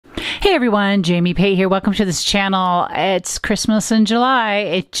Hey everyone, Jamie Pate here. Welcome to this channel. It's Christmas in July.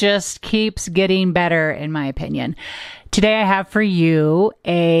 It just keeps getting better in my opinion. Today I have for you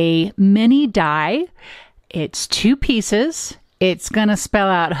a mini die. It's 2 pieces. It's gonna spell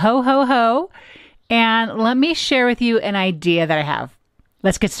out ho ho ho. And let me share with you an idea that I have.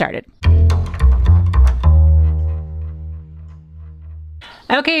 Let's get started.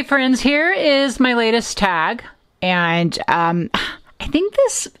 Okay friends, here is my latest tag. And I think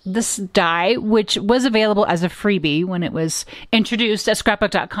this die, which was available as a freebie when it was introduced at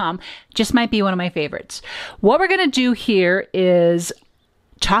ScrapbookCom, just might be one of my favorites. What we're going to do here is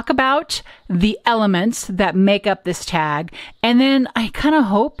talk about the elements that make up this tag, and then I kind of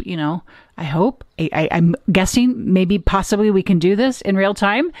hope, I'm guessing maybe possibly we can do this in real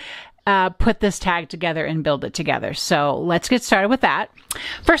time. Put this tag together and build it together. So let's get started with that.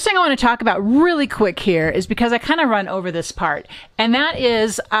 First thing I want to talk about really quick here is because I kind of run over this part, and that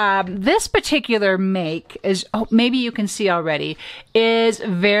is this particular make is, maybe you can see already, is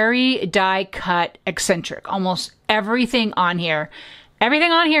very die cut eccentric. Almost everything on here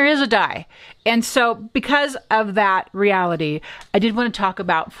is a die. And so because of that reality, I did want to talk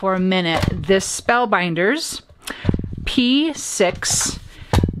about for a minute this Spellbinders P6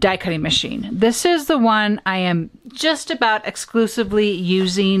 die cutting machine. This is the one I am just about exclusively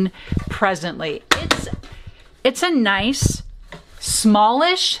using presently. It's a nice,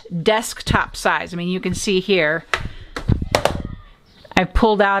 smallish desktop size. I mean, you can see here, I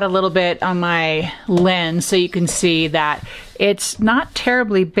pulled out a little bit on my lens so you can see that it's not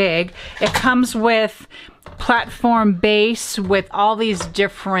terribly big. It comes with platform base with all these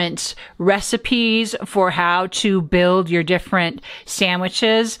different recipes for how to build your different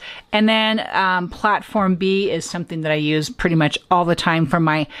sandwiches. And then platform B is something that I use pretty much all the time for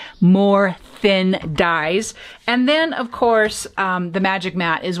my more thin dies. And then of course, the Magic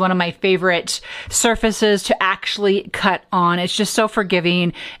Mat is one of my favorite surfaces to actually cut on. It's just so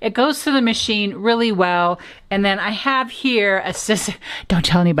forgiving. It goes through the machine really well. And then I have here a Sizzix, don't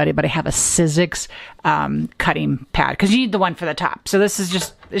tell anybody, but I have a Sizzix cutting pad because you need the one for the top. So this is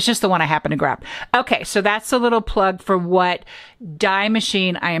just the one I happen to grab. Okay, so that's a little plug for what die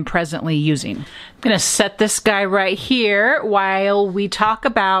machine I am presently using. I'm gonna set this guy right here while we talk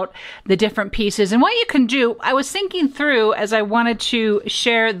about the different pieces. And what you can do, I was thinking through as I wanted to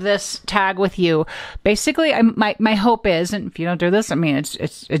share this tag with you. Basically, my hope is, and if you don't do this, I mean,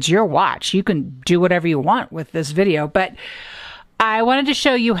 it's your watch. You can do whatever you want with this video, but I wanted to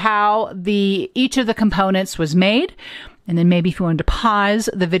show you how each of the components was made. And then maybe if you wanted to pause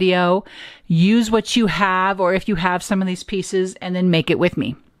the video, use what you have, or if you have some of these pieces, and then make it with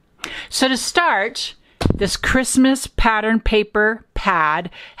me. So to start, this Christmas pattern paper pad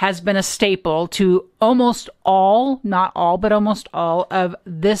has been a staple to almost all, not all, but almost all of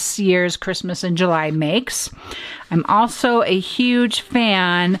this year's Christmas in July makes. I'm also a huge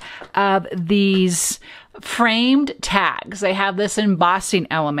fan of these framed tags. They have this embossing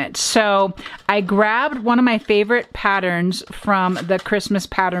element. So I grabbed one of my favorite patterns from the Christmas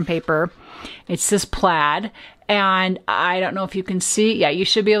pattern paper. It's this plaid. And I don't know if you can see, yeah, you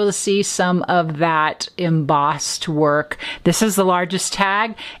should be able to see some of that embossed work. This is the largest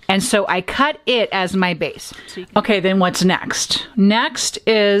tag. And so I cut it as my base. Okay, then what's next? Next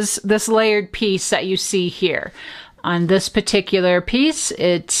is this layered piece that you see here. On this particular piece,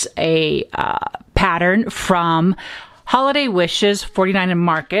 it's a pattern from Holiday Wishes 49 and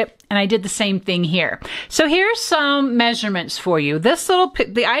Market, and I did the same thing here. So here's some measurements for you.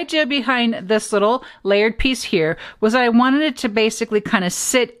 The idea behind this little layered piece here was that I wanted it to basically kind of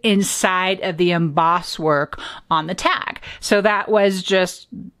sit inside of the emboss work on the tag. So that was just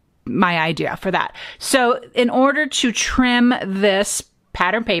my idea for that. So in order to trim this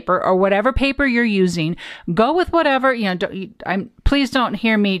pattern paper or whatever paper you're using, go with whatever, please don't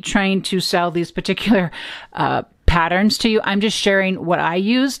hear me trying to sell these particular patterns to you. I'm just sharing what I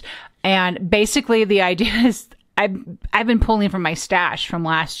used. And basically the idea is I've been pulling from my stash from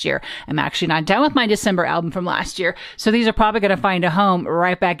last year. I'm actually not done with my December album from last year. So these are probably going to find a home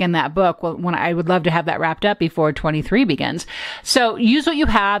right back in that book when I would love to have that wrapped up before 23 begins. So use what you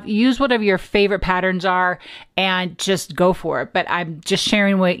have, use whatever your favorite patterns are, and just go for it. But I'm just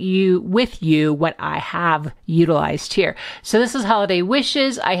sharing with you what I have utilized here. So this is Holiday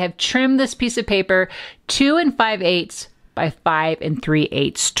Wishes. I have trimmed this piece of paper 2 5/8 by 5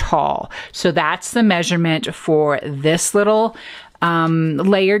 3/8 tall. So that's the measurement for this little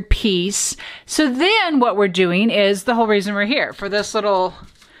layered piece. So then what we're doing is the whole reason we're here for this little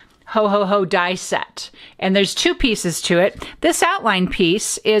Ho Ho Ho die set. And there's 2 pieces to it. This outline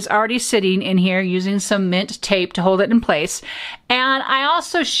piece is already sitting in here using some mint tape to hold it in place. And I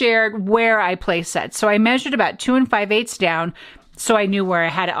also shared where I place it. So I measured about 2 5/8 down so I knew where I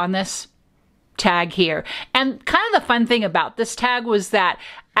had it on this tag here. And kind of the fun thing about this tag was that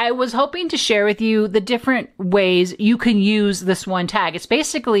I was hoping to share with you the different ways you can use this one tag. It's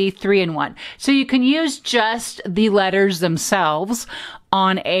basically 3-in-1. So you can use just the letters themselves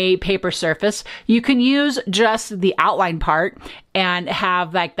on a paper surface. You can use just the outline part and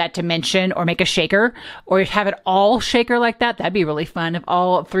have like that dimension, or make a shaker, or have it all shaker like that. That'd be really fun if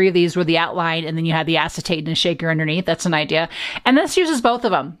all 3 of these were the outline and then you had the acetate and a shaker underneath. That's an idea. And this uses both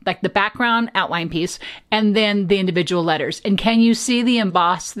of them, like the background outline piece and then the individual letters. And can you see the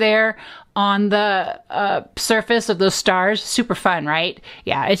emboss there on the surface of those stars? Super fun, right?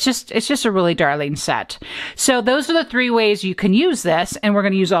 Yeah, it's just a really darling set. So those are the 3 ways you can use this, and we're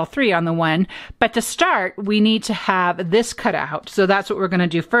going to use all 3 on the one. But to start, we need to have this cut out. So that's what we're going to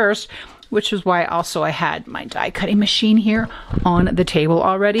do first, which is why also I had my die cutting machine here on the table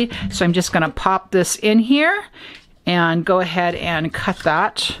already. So I'm just going to pop this in here and go ahead and cut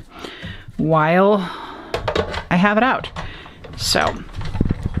that while I have it out. So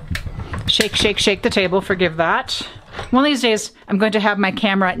shake, shake, shake the table. Forgive that. One of these days, I'm going to have my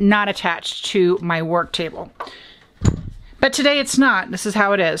camera not attached to my work table. But today it's not. This is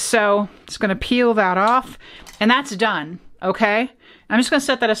how it is. So it's going to peel that off, and that's done. Okay? I'm just going to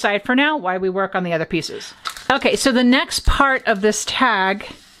set that aside for now while we work on the other pieces. Okay, so the next part of this tag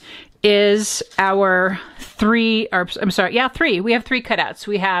is our 3. We have 3 cutouts.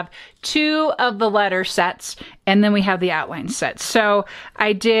 We have 2 of the letter sets, and then we have the outline sets. So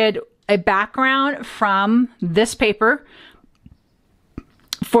I did a background from this paper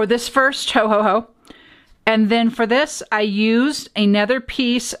for this first Ho Ho Ho. And then for this, I used another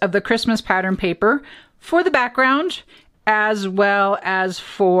piece of the Christmas pattern paper for the background, as well as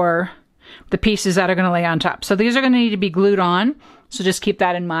for the pieces that are going to lay on top. So these are going to need to be glued on. So just keep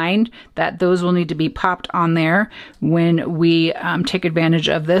that in mind, that those will need to be popped on there when we take advantage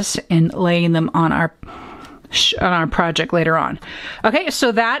of this and laying them on our project later on. Okay,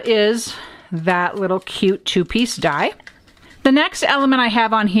 so that is that little cute 2-piece die. The next element I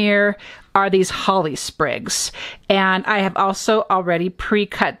have on here are these holly sprigs, and I have also already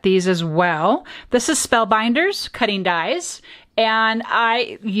pre-cut these as well. This is Spellbinders cutting dies, and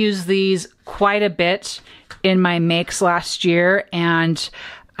I use these quite a bit in my makes last year, and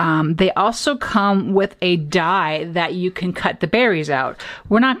they also come with a die that you can cut the berries out.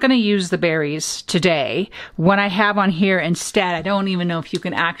 We're not going to use the berries today. What I have on here instead, I don't even know if you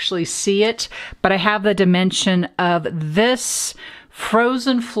can actually see it, but I have the dimension of this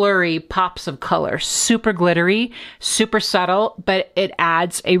Frozen Flurry pops of color. Super glittery, super subtle, but it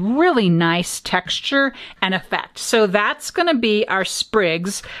adds a really nice texture and effect. So that's going to be our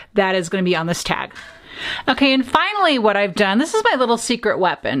sprigs that is going to be on this tag. Okay, and finally what I've done, this is my little secret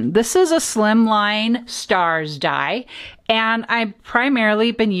weapon. This is a Slimline Stars die, and I've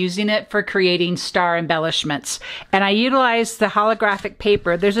primarily been using it for creating star embellishments. And I utilize the holographic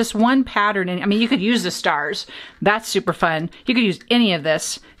paper. There's this one pattern, and I mean, you could use the stars. That's super fun. You could use any of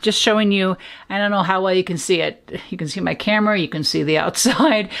this. Just showing you, I don't know how well you can see it. You can see my camera, you can see the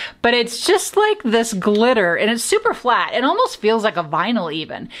outside, but it's just like this glitter, and it's super flat. It almost feels like a vinyl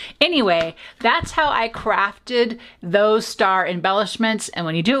even. Anyway, that's how I crafted those star embellishments. And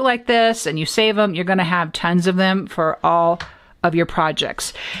when you do it like this and you save them, you're gonna have tons of them for all of your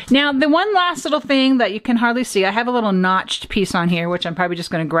projects. Now, the one last little thing that you can hardly see, I have a little notched piece on here, which I'm probably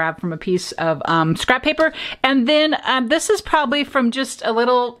just going to grab from a piece of scrap paper. And then this is probably from just a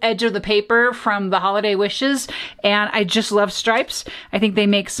little edge of the paper from the Holiday Wishes. And I just love stripes. I think they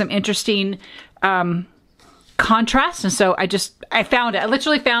make some interesting contrast, and so I found it. I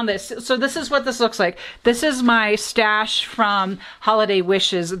literally found this. So this is what this looks like. This is my stash from Holiday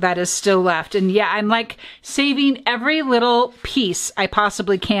Wishes that is still left. And yeah, I'm like saving every little piece I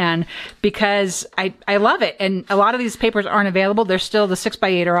possibly can because I love it. And a lot of these papers aren't available. They're still, the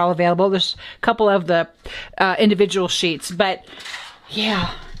 6x8 are all available. There's a couple of the individual sheets, but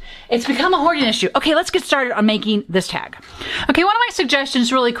yeah. It's become a hoarding issue. Okay, let's get started on making this tag. Okay, one of my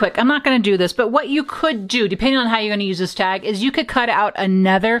suggestions really quick, I'm not gonna do this, but what you could do, depending on how you're gonna use this tag, is you could cut out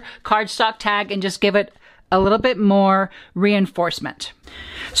another cardstock tag and just give it a little bit more reinforcement.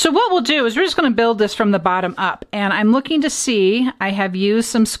 So what we'll do is we're just gonna build this from the bottom up, and I'm looking to see, I have used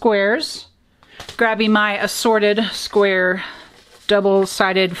some squares, grabbing my assorted square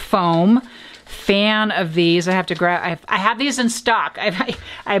double-sided foam fan of these. I have to grab, I have these in stock.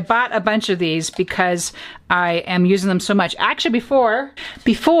 I bought a bunch of these because I am using them so much. Actually,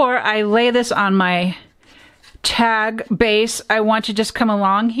 before I lay this on my tag base, I want to just come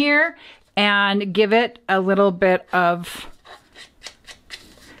along here and give it a little bit of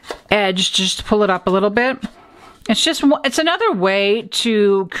edge, just to pull it up a little bit. It's another way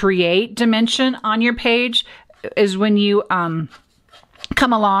to create dimension on your page, is when you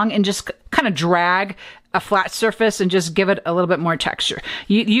come along and just kind of drag a flat surface and just give it a little bit more texture.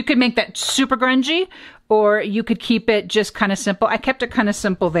 You could make that super grungy, or you could keep it just kind of simple. I kept it kind of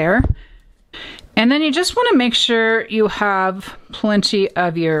simple there. And then you just want to make sure you have plenty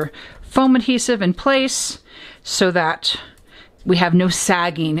of your foam adhesive in place so that we have no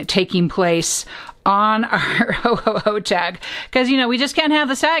sagging taking place on our ho ho ho tag, because you know we just can't have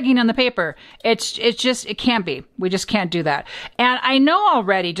the sagging on the paper. It can't be. We just can't do that. And I know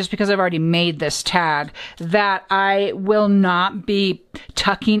already, just because I've already made this tag, that I will not be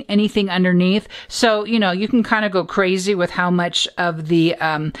tucking anything underneath. So you know you can kind of go crazy with how much of the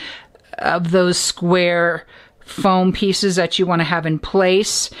of those square foam pieces that you want to have in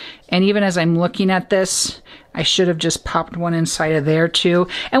place. And even as I'm looking at this, I should have just popped one inside of there too.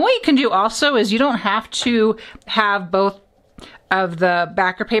 And what you can do also is you don't have to have both of the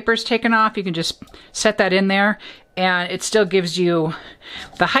backer papers taken off. You can just set that in there and it still gives you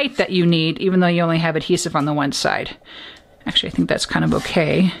the height that you need, even though you only have adhesive on the one side. Actually, I think that's kind of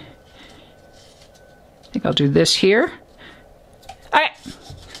okay. I think I'll do this here. All right.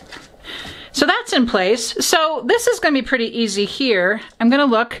 So that's in place. So this is going to be pretty easy here. I'm going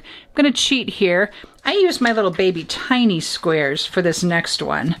to cheat here. I use my little baby tiny squares for this next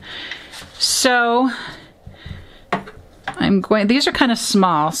one. So these are kind of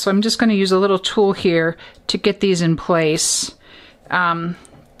small, so I'm just going to use a little tool here to get these in place.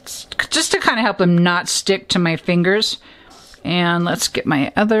 Just to kind of help them not stick to my fingers. And let's get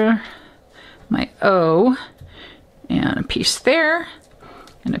my O, and a piece there,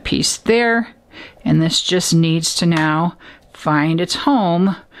 and a piece there, and this just needs to now find its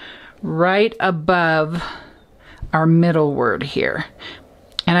home right above our middle word here.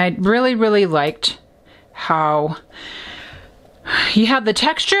 And I really liked how you have the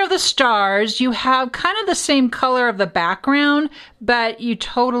texture of the stars, you have kind of the same color of the background, but you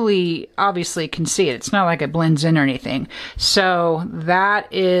totally obviously can see it. It's not like it blends in or anything. So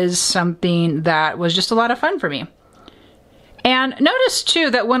that is something that was just a lot of fun for me. And notice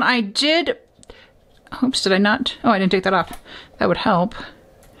too that when I did, oops, did I not? Oh, I didn't take that off. That would help.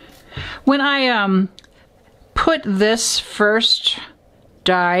 When I put this first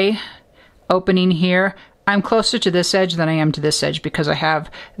die opening here, I'm closer to this edge than I am to this edge because I have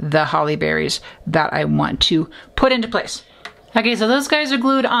the holly berries that I want to put into place. Okay, so those guys are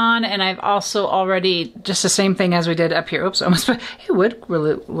glued on, and I've also already, just the same thing as we did up here. Oops, almost, it would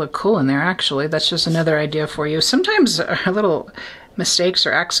really look cool in there, actually. That's just another idea for you. Sometimes our little mistakes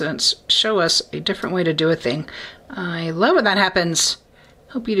or accidents show us a different way to do a thing. I love when that happens.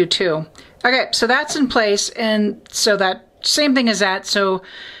 Hope you do too. Okay, so that's in place, and so that same thing as that. So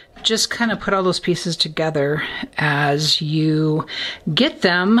just kind of put all those pieces together as you get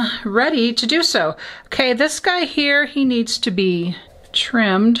them ready to do so. Okay, this guy here, he needs to be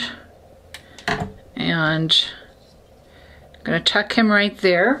trimmed, and I'm gonna tuck him right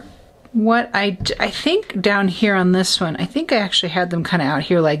there. What I think down here on this one, I think I actually had them kind of out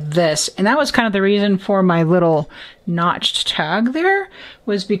here like this, and that was kind of the reason for my little notched tag there,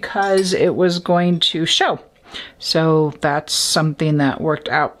 was because it was going to show. So that's something that worked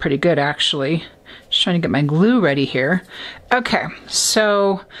out pretty good, actually. Just trying to get my glue ready here. Okay,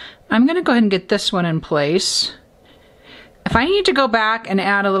 so I'm gonna go ahead and get this one in place. If I need to go back and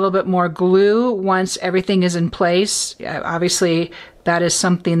add a little bit more glue once everything is in place, obviously that is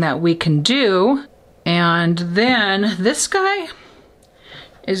something that we can do. And then this guy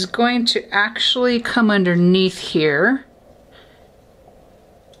is going to actually come underneath here.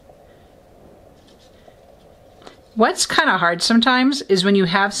 What's kind of hard sometimes is when you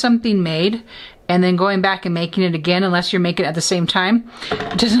have something made and then going back and making it again, unless you're making it at the same time,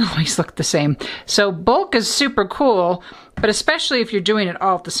 it doesn't always look the same. So bulk is super cool, but especially if you're doing it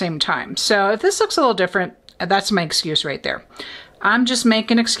all at the same time. So if this looks a little different, that's my excuse right there. I'm just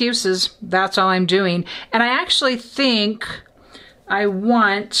making excuses. That's all I'm doing. And I actually think I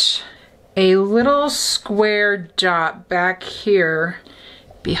want a little square dot back here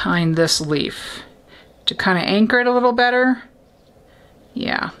behind this leaf to kind of anchor it a little better.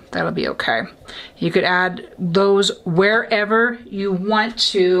 Yeah, that'll be okay. You could add those wherever you want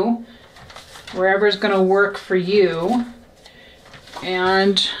to, wherever is going to work for you. Of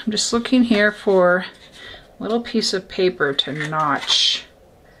And I'm just looking here for a little piece of paper to notch.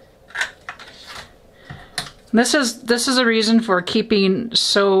 This is a reason for keeping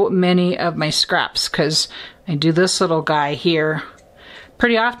so many of my scraps, because I do this little guy here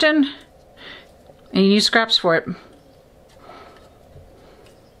pretty often, and you need scraps for it.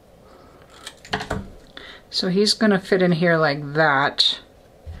 So he's gonna fit in here like that.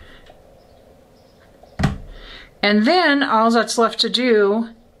 And then all that's left to do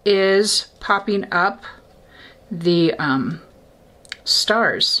is popping up the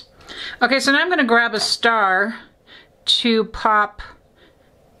stars. Okay, so now I'm gonna grab a star to pop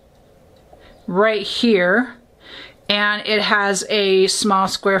right here, and it has a small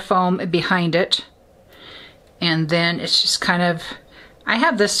square foam behind it. And then it's just kind of, I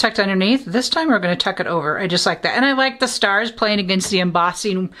have this tucked underneath. This time we're gonna tuck it over. I just like that. And I like the stars playing against the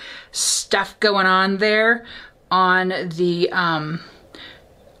embossing stuff going on there on the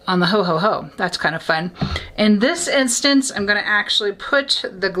ho ho ho. That's kind of fun. In this instance, I'm gonna actually put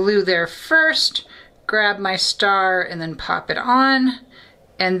the glue there first, grab my star, and then pop it on.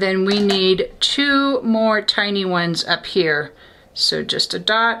 And then we need 2 more tiny ones up here. So just a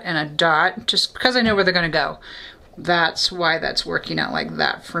dot and a dot, just because I know where they're gonna go. That's why that's working out like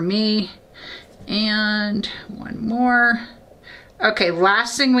that for me. And one more. Okay,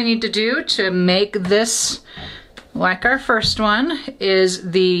 last thing we need to do to make this like our first one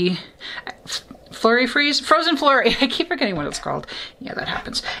is the Flurry Freeze, Frozen Flurry. I keep forgetting what it's called. Yeah, that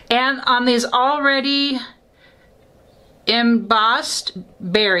happens. And on these already embossed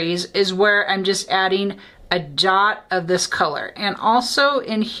berries is where I'm just adding a dot of this color. And also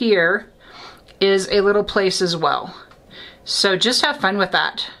in here is a little place as well. So just have fun with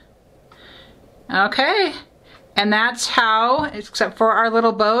that. Okay. And that's how, except for our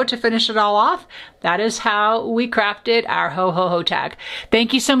little bow to finish it all off, that is how we crafted our Ho Ho Ho tag.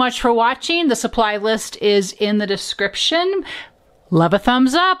 Thank you so much for watching. The supply list is in the description. Love a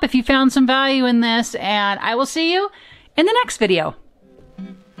thumbs up if you found some value in this, and I will see you in the next video.